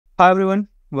Hi everyone,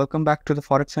 welcome back to the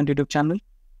Forexhunt YouTube channel.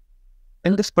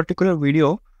 In this particular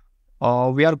video,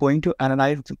 we are going to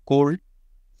analyze the gold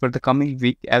for the coming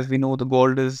week. As we know, the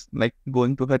gold is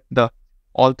going to hit the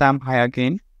all-time high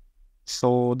again.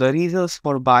 So the reasons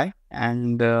for buy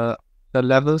and the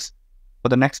levels for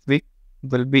the next week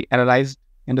will be analyzed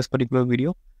in this particular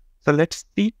video. So let's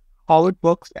see how it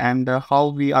works and how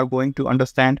we are going to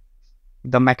understand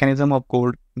the mechanism of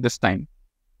gold this time.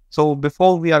 So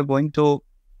before we are going to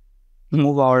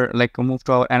move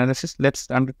to our analysis, let's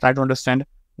try to understand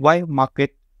why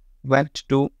market went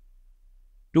to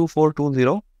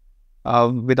 2420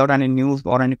 without any news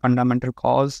or any fundamental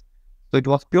cause. So it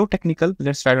was pure technical.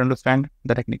 Let's try to understand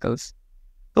the technicals.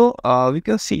 So we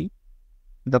can see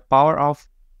the power of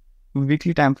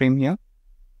weekly time frame here.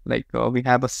 We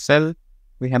have a sell,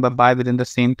 we have a buy within the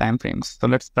same time frames. So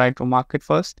let's try to mark it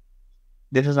first.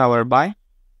 This is our buy,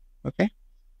 okay,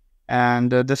 and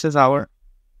this is our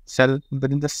sell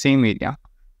within the same area.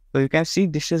 So you can see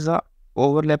this is a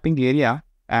overlapping area,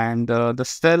 and the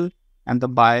sell and the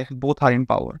buy both are in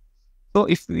power. So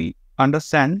if we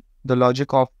understand the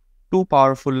logic of two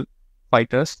powerful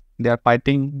fighters, they are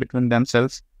fighting between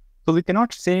themselves. So we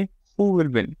cannot say who will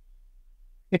win.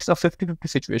 It's a 50-50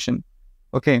 situation.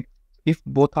 Okay. If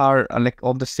both are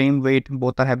of the same weight,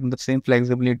 both are having the same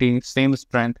flexibility, same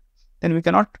strength, then we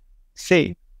cannot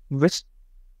say which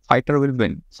fighter will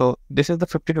win. So this is the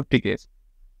 50-50 case.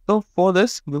 So for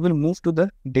this, we will move to the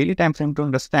daily time frame to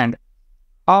understand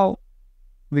how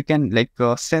we can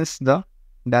sense the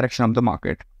direction of the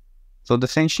market. So the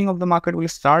sensing of the market will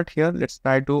start here. Let's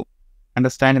try to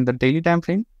understand in the daily time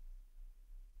frame.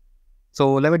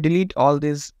 So let me delete all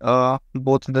these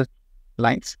both the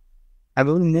lines. I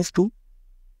will move to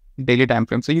daily time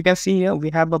frame. So you can see here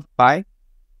we have a buy,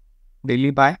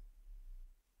 daily buy.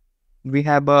 We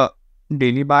have a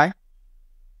daily buy.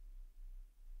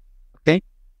 Okay.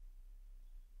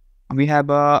 We have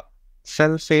a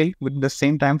sell fail with the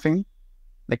same time frame,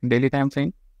 like daily time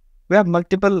frame. We have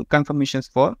multiple confirmations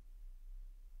for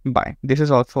buy. This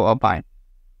is also a buy.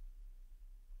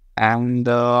 And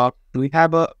we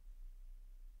have a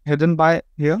hidden buy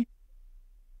here,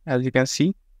 as you can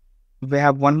see. We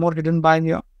have one more hidden buy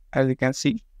here, as you can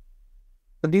see.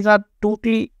 So these are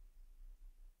totally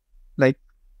like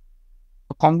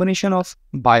a combination of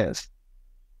buyers.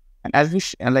 And as we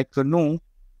know,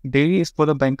 daily is for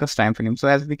the bankers time frame. So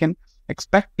as we can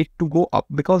expect it to go up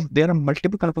because there are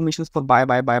multiple confirmations for buy.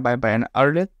 And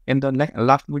earlier in the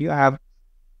last video, I have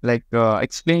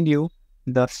explained you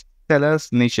the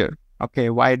seller's nature.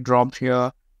 Okay, why it dropped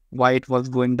here, why it was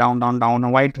going down,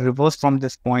 and why it reversed from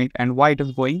this point, and why it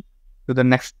is going to the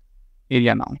next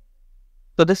area now.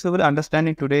 So this we will understand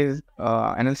in today's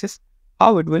analysis,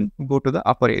 how it will go to the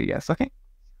upper areas. Okay,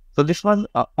 so this was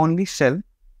only sell,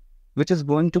 which is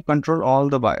going to control all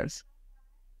the buyers.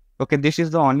 Okay, this is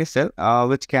the only sell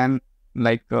which can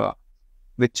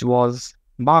which was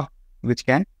marked, which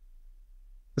can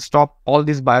stop all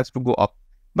these buyers to go up.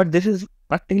 But this is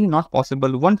practically not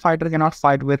possible. One fighter cannot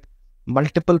fight with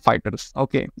multiple fighters.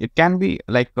 Okay, it can be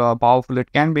powerful,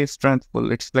 it can be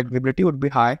strengthful, its flexibility would be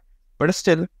high, but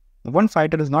still one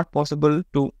fighter is not possible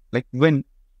to win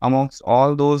amongst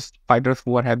all those fighters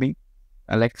who are having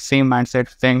same mindset,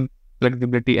 same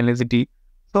flexibility, elasticity.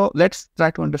 So let's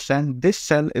try to understand this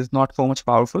sell is not so much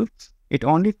powerful. It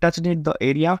only touched the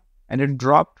area and it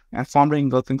dropped and formed an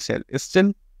engulfing sell. It's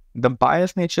still the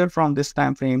buyer's nature from this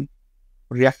time frame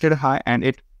reacted high and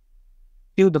it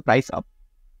skewed the price up.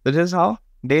 So this is how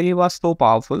daily was so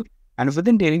powerful. And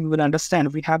within daily, we will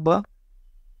understand we have a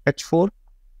H4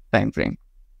 time frame.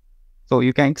 So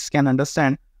you can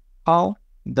understand how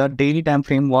the daily time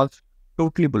frame was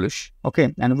totally bullish.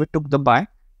 Okay, and we took the buy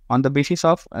on the basis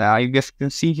of I guess you can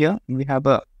see here we have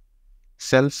a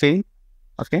sell fail.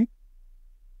 Okay,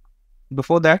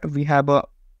 before that we have a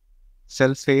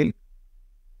sell fail.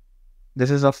 This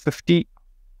is a 50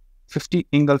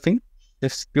 engulfing.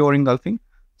 This is pure engulfing.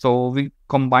 So we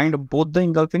combined both the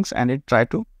engulfings and it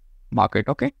tried to mark it.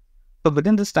 Okay, so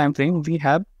within this time frame we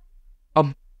have a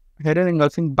hidden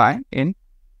engulfing buy in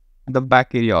the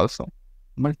back area also.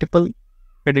 Multiple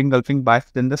hidden engulfing buys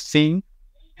within the same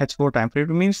H4 time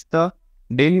frame. It means the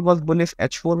daily was bullish,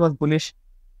 H4 was bullish.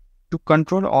 To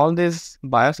control all these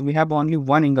buyers, we have only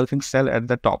one engulfing sell at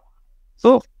the top.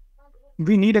 So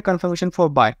we need a confirmation for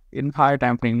buy in higher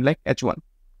time frame like H1.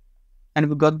 And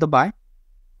we got the buy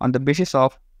on the basis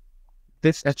of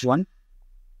this H1,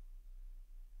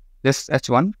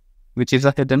 which is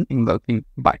a hidden engulfing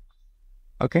buy.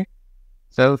 Okay,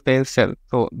 sell, fail, sell.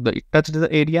 So it touched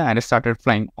the area and it started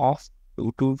flying off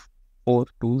to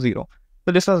 2420.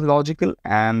 So this was logical,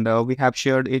 and we have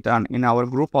shared it in our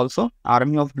group also,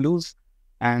 Army of Blues.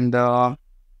 And the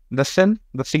sell,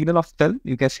 the signal of sell,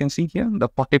 you guys can see here, the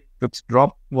 40 pips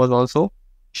drop was also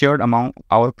shared among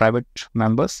our private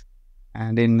members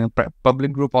and in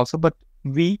public group also. But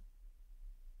we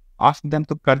asked them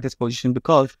to cut this position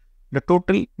because the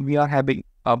total we are having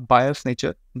a bias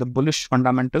nature, the bullish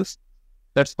fundamentals.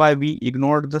 That's why we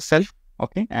ignored the sell.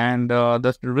 Okay, and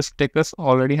the risk takers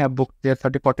already have booked their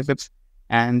 30-40 pips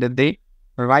and they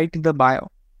write the buy.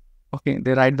 Okay,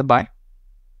 they write the buy.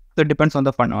 So it depends on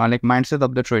the fund, like mindset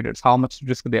of the traders, how much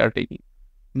risk they are taking.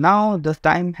 Now the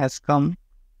time has come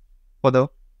for the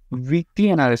weekly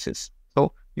analysis.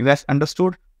 So you guys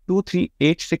understood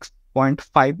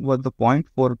 2386.5 was the point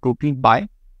for total buy,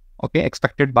 okay,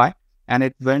 expected buy, and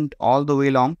it went all the way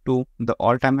along to the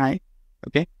all-time high.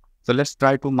 Okay, so let's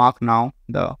try to mark now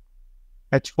the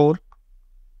H4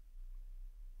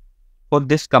 for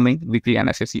this coming weekly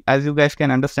analysis. As you guys can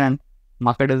understand,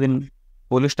 market is in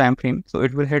bullish time frame, so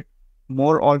it will hit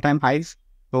more all-time highs.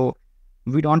 So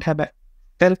we don't have a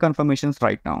sell confirmations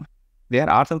right now. There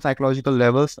are some psychological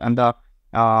levels and the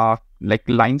like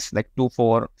lines like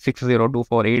 2460,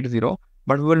 2480,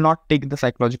 but we will not take the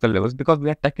psychological levels because we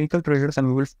are technical traders and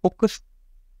we will focus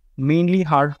mainly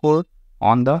hardcore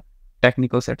on the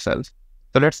technicals itself.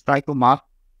 So let's try to mark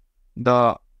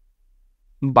the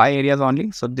buy areas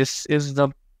only. So this is the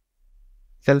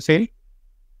sell fail.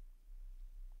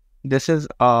 This is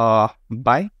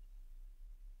buy.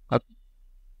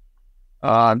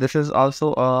 This is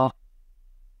also a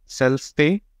sell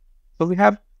stay. So we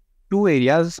have two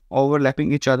areas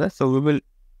overlapping each other. So we will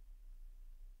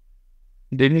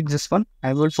delete this one.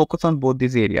 I will focus on both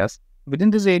these areas. Within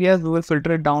these areas, we will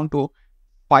filter it down to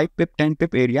 5 pip, 10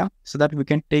 pip area so that we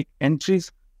can take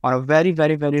entries on a very,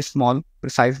 very, very small,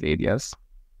 precise areas.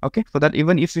 Okay, so that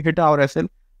even if we hit our SL,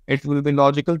 it will be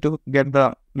logical to get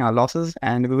the losses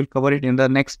and we will cover it in the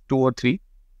next 2 or 3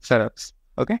 setups.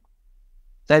 Okay,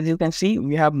 so as you can see,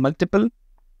 we have multiple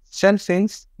sell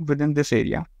fails within this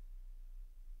area.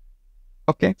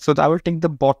 Okay, so I will take the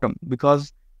bottom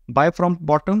because buy from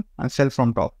bottom and sell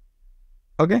from top.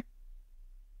 Okay,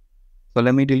 so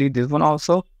let me delete this one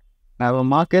also. I will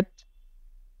mark it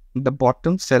the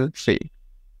bottom sell fail.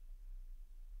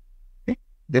 Okay,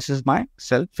 this is my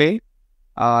sell fail.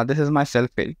 This is my sell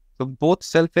fail. So both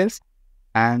sell fails,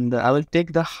 and I will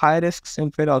take the high risk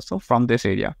sell fail also from this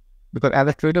area because as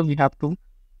a trader we have to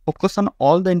focus on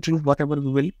all the entries whatever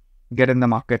we will get in the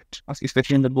market,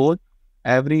 especially in the gold.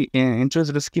 Every entry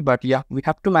is risky, but yeah, we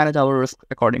have to manage our risk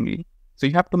accordingly. So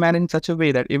you have to manage in such a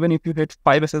way that even if you hit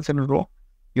 5 SLs in a row,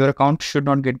 your account should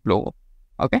not get blown up.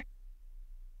 Okay,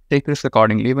 take risk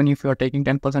accordingly. Even if you are taking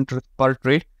 10% risk per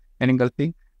trade in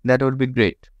engulfing, that would be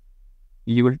great.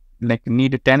 You will like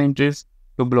need 10 entries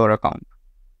to blow your account.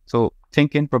 So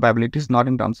think in probabilities, not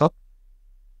in terms of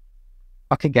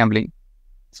gambling.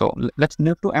 So let's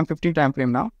move to M15 time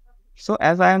frame now. So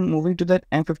as I am moving to that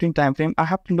M15 time frame, I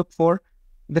have to look for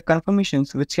the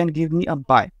confirmations which can give me a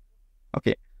buy.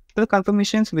 Okay, so the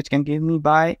confirmations which can give me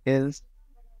buy is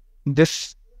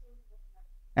this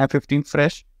M15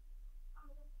 fresh,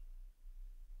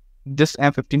 this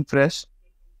M15 fresh,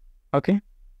 okay,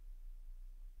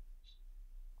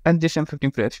 and this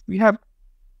M15 fresh. We have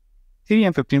 3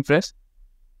 M15 fresh,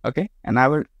 okay, and I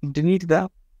will delete the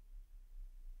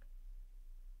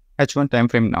H1 time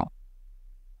frame now.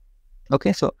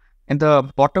 Okay, so in the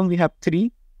bottom we have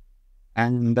 3,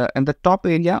 and in the top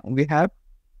area we have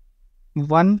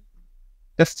 1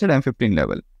 tested M15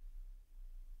 level.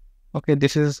 Okay,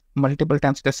 this is multiple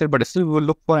times tested, but still we will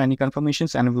look for any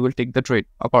confirmations and we will take the trade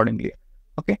accordingly.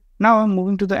 Okay, now I'm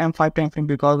moving to the M5 time frame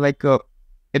because like the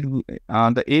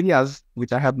areas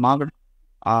which I have marked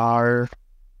are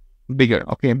bigger.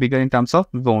 Okay, bigger in terms of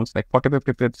zones like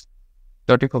 40-50 pips,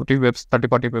 30-40 pips,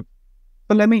 30-40 pips.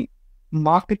 So let me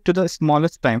mark it to the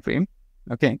smallest time frame.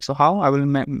 Okay, so how I will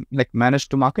manage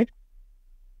to mark it?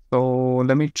 So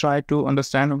let me try to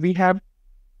understand. We have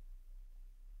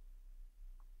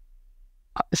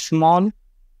a small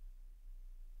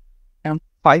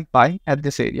M5 buy at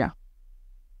this area.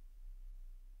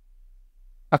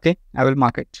 Okay, I will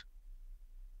mark it.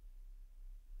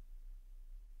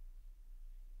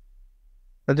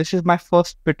 So this is my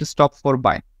first pit stop for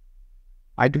buy.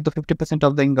 I took the 50%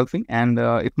 of the engulfing, and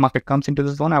if market comes into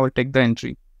this zone, I will take the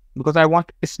entry because I want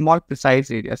a small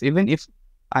precise areas. Even if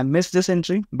I miss this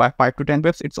entry by 5 to 10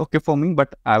 pips, it's okay for me,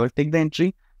 but I will take the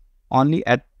entry only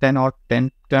at 10 or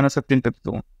 15 pips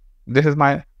zone. This is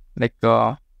my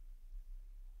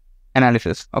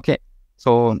analysis. Okay,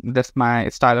 so that's my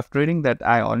style of trading, that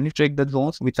I only trade the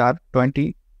zones which are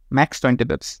 20 max 20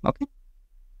 pips. Okay,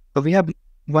 So we have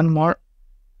one more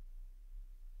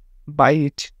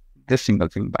buy, this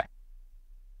engulfing buy.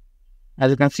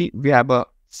 As you can see, we have a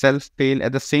sell fail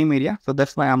at the same area. So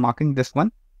that's why I'm marking this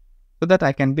one, so that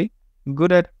I can be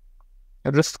good at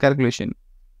risk calculation.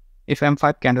 If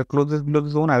M5 candle closes below the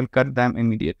zone, I will cut them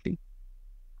immediately.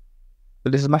 So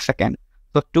this is my second.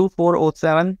 So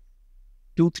 2407,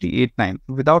 2389.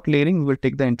 Without layering, we will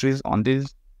take the entries on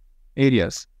these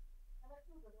areas.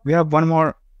 We have one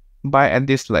more buy at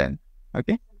this line.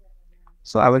 Okay.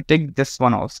 So I will take this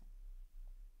one also.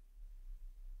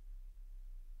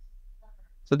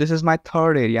 So this is my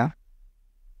third area.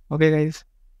 Okay, guys.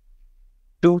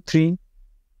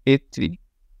 2383.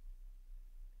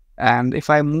 And if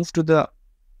I move to the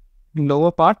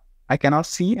lower part, I cannot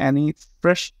see any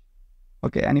fresh,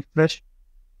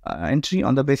 entry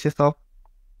on the basis of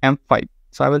M5.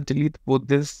 So I will delete both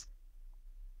these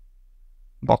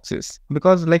boxes,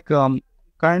 because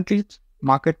currently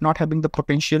market not having the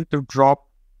potential to drop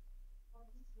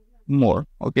more.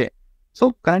 Okay,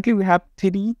 so currently we have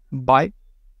 3 buy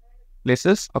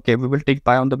places. Okay, we will take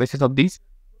buy on the basis of these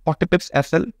 40 pips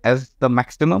SL as the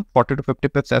maximum, 40 to 50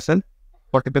 pips SL,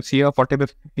 40 pips here, 40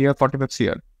 pips here, 40 pips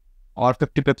here, or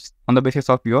 50 pips on the basis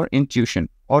of your intuition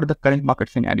or the current market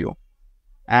scenario.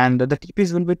 And the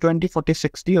TPs will be 20, 40,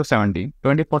 60 or 70,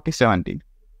 20, 40, 70,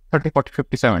 30, 40,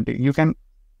 50, 70. You can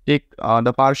take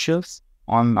the partials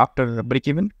on after break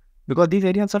even, because these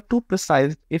areas are too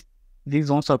precise. If these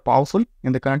zones are powerful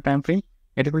in the current time frame,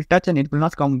 it will touch and it will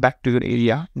not come back to your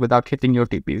area without hitting your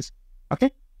TPs.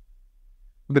 Okay,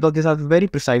 because these are very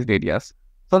precise areas.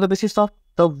 So on the basis of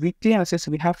the weekly analysis,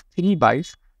 we have 3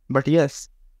 buys, but yes,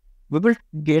 we will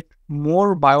get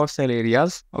more buy or sell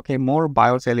areas. Okay, more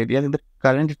buy or sell areas in the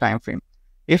current time frame.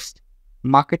 If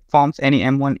market forms any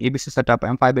M1 ABC setup,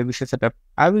 M5 ABC setup,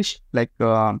 I will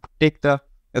take the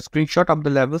screenshot of the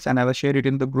levels and I will share it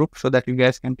in the group, so that you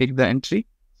guys can take the entry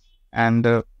and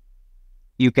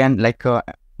you can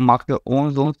mark your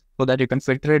own zones, so that you can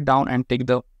filter it down and take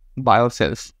the buy or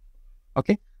sells.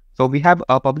 Okay, so we have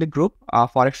a public group,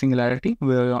 Forex Singularity,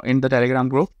 we're in the Telegram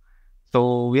group.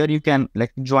 So where you can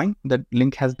join, the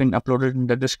link has been uploaded in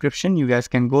the description. You guys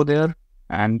can go there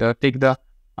and take the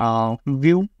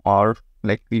view, or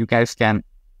you guys can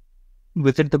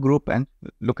visit the group and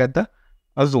look at the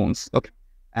zones. Okay,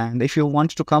 and if you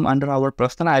want to come under our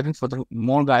personal admin for the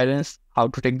more guidance, how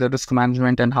to take the risk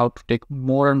management and how to take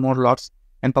more and more lots,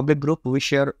 in public group we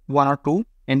share 1 or 2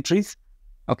 entries.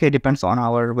 Okay, depends on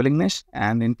our willingness.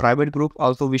 And in private group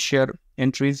also we share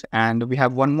entries, and we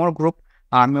have one more group,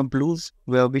 Army of Blues,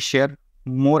 where we share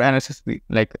more analysis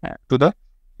to the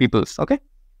peoples. Okay,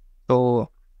 so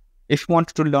if you want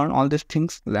to learn all these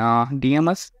things, DM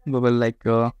us. We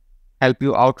will help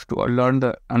you out to learn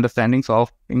the understandings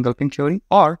of engulfing theory.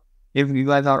 Or if you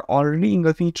guys are already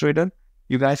engulfing trader,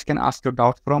 you guys can ask your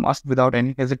doubts from us without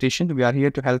any hesitation. We are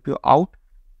here to help you out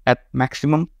at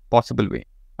maximum possible way.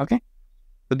 Okay,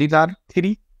 so these are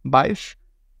 3 buys,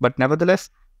 but nevertheless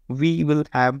we will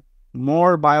have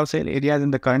more buy or sell areas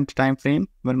in the current time frame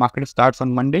when market starts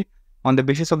on Monday. On the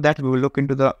basis of that, we will look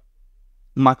into the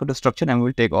market structure and we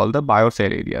will take all the buy or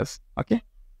sell areas. Okay,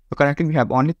 so currently we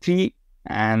have only 3,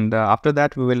 and after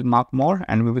that we will mark more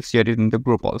and we will share it in the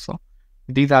group also.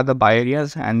 These are the buy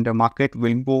areas, and the market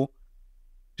will go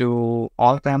to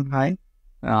all-time high.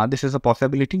 This is a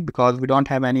possibility because we don't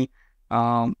have any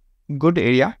good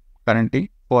area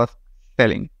currently for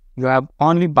selling. You have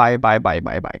only buy.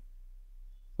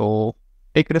 So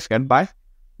take risk and buy.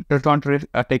 Don't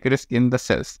take risk in the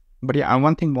sells. But yeah, and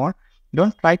one thing more,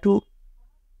 don't try to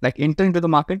enter into the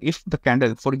market if the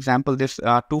candle, for example, this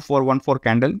 2414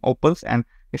 candle opens and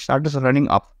it starts running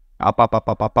up,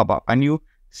 and you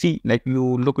see,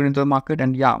 you look into the market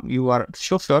and yeah, you are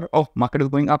sure, oh, market is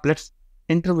going up, let's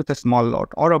enter with a small lot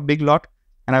or a big lot,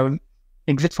 and I will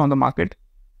exit from the market.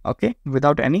 Okay,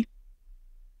 without any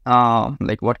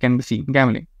what can we see,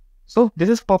 gambling. So this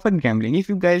is perfect gambling. If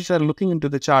you guys are looking into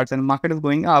the charts and market is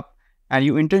going up and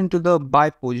you enter into the buy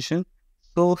position,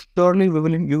 so surely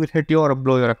you will hit your or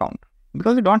blow your account,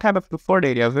 because you don't have a preferred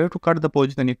area where to cut the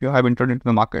position if you have entered into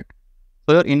the market.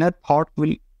 So your inner thought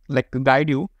will guide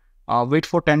you. Wait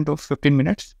for 10 to 15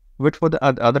 minutes. Wait for the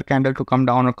other candle to come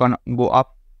down or go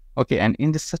up. Okay, and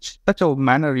in such a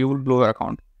manner you will blow your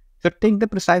account. So take the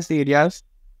precise areas.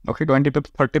 Okay, 20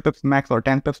 pips, 30 pips max or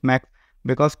 10 pips max,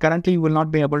 because currently you will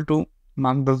not be able to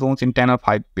mark the zones in 10 or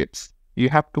 5 pips. You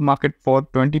have to mark it for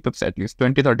 20 pips at least,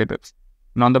 20, 30 pips.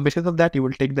 And on the basis of that, you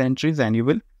will take the entries and you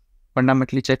will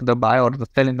fundamentally check the buy or the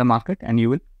sell in the market, and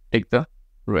you will take the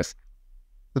risk.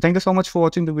 So thank you so much for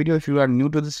watching the video. If you are new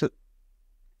to this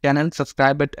channel,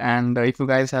 subscribe it, and if you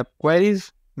guys have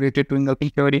queries related to engulfing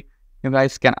theory, you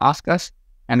guys can ask us,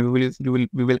 and we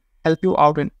will help you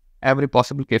out in every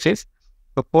possible cases.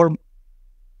 So for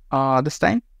this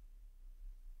time,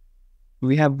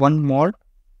 we have one more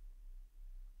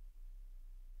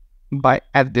buy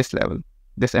at this level,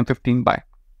 this M15 buy.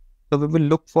 So we will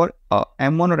look for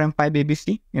M1 or M5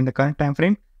 ABC in the current time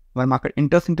frame where market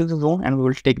enters into the zone, and we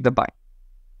will take the buy.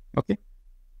 Okay.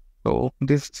 So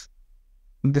this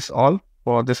all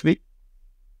for this week.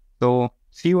 So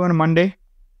see you on Monday.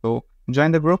 So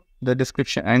join the group. The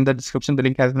description the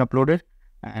link has been uploaded,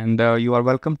 and you are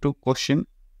welcome to question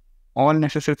all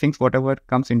necessary things, whatever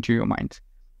comes into your mind.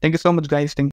 Thank you so much, guys.